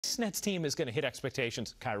This Nets team is going to hit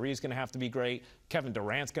expectations. Kyrie's going to have to be great. Kevin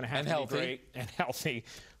Durant's going to have to be great and healthy.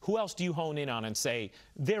 Who else do you hone in on and say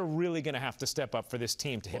they're really going to have to step up for this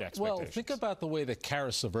team to hit expectations? Well, think about the way that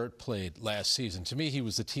Caris LeVert played last season. To me, he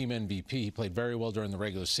was the team MVP. He played very well during the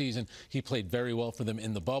regular season. He played very well for them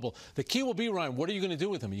in the bubble. The key will be, Ryan, what are you going to do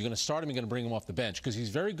with him? Are you going to start him? You're going to bring him off the bench? Because he's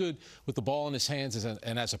very good with the ball in his hands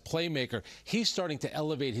and as a playmaker. He's starting to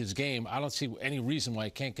elevate his game. I don't see any reason why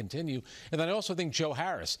it can't continue. And then I also think Joe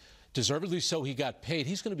Harris, deservedly so, he got paid.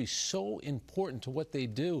 He's going to be so important to what they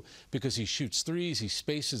do because he shoots threes, he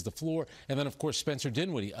spaces the floor, and then, of course, Spencer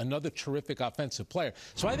Dinwiddie, another terrific offensive player.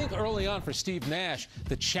 So I think early on for Steve Nash,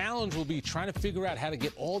 the challenge will be trying to figure out how to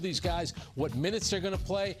get all these guys, what minutes they're going to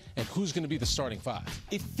play, and who's going to be the starting five.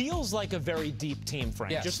 It feels like a very deep team,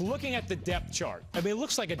 Frank. Yes. Just looking at the depth chart. I mean, it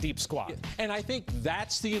looks like a deep squad. And I think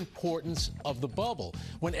that's the importance of the bubble.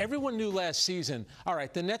 When everyone knew last season, all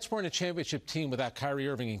right, the Nets weren't a championship team without Kyrie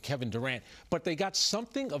Irving and Kevin Durant, but they got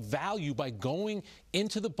something of value by going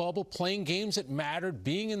into the bubble, playing games that mattered,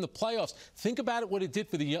 being in the playoffs. Think about it, what it did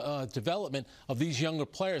for the development of these younger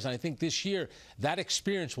players. And I think this year, that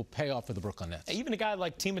experience will pay off for the Brooklyn Nets. Even a guy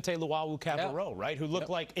like Timothé Luwawu-Cabarrot, right, who looked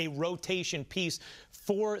like a rotation piece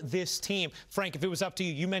for this team. Frank, if it was up to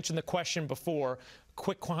you, you mentioned the question before.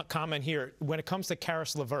 Quick comment here. When it comes to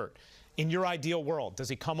Caris LeVert, in your ideal world, does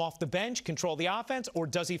he come off the bench, control the offense, or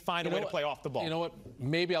does he find a way to play off the ball? You know what?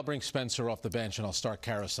 Maybe I'll bring Spencer off the bench and I'll start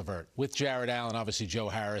Caris LeVert with Jarrett Allen, obviously Joe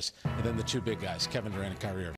Harris, and then the two big guys, Kevin Durant and Kyrie Irving.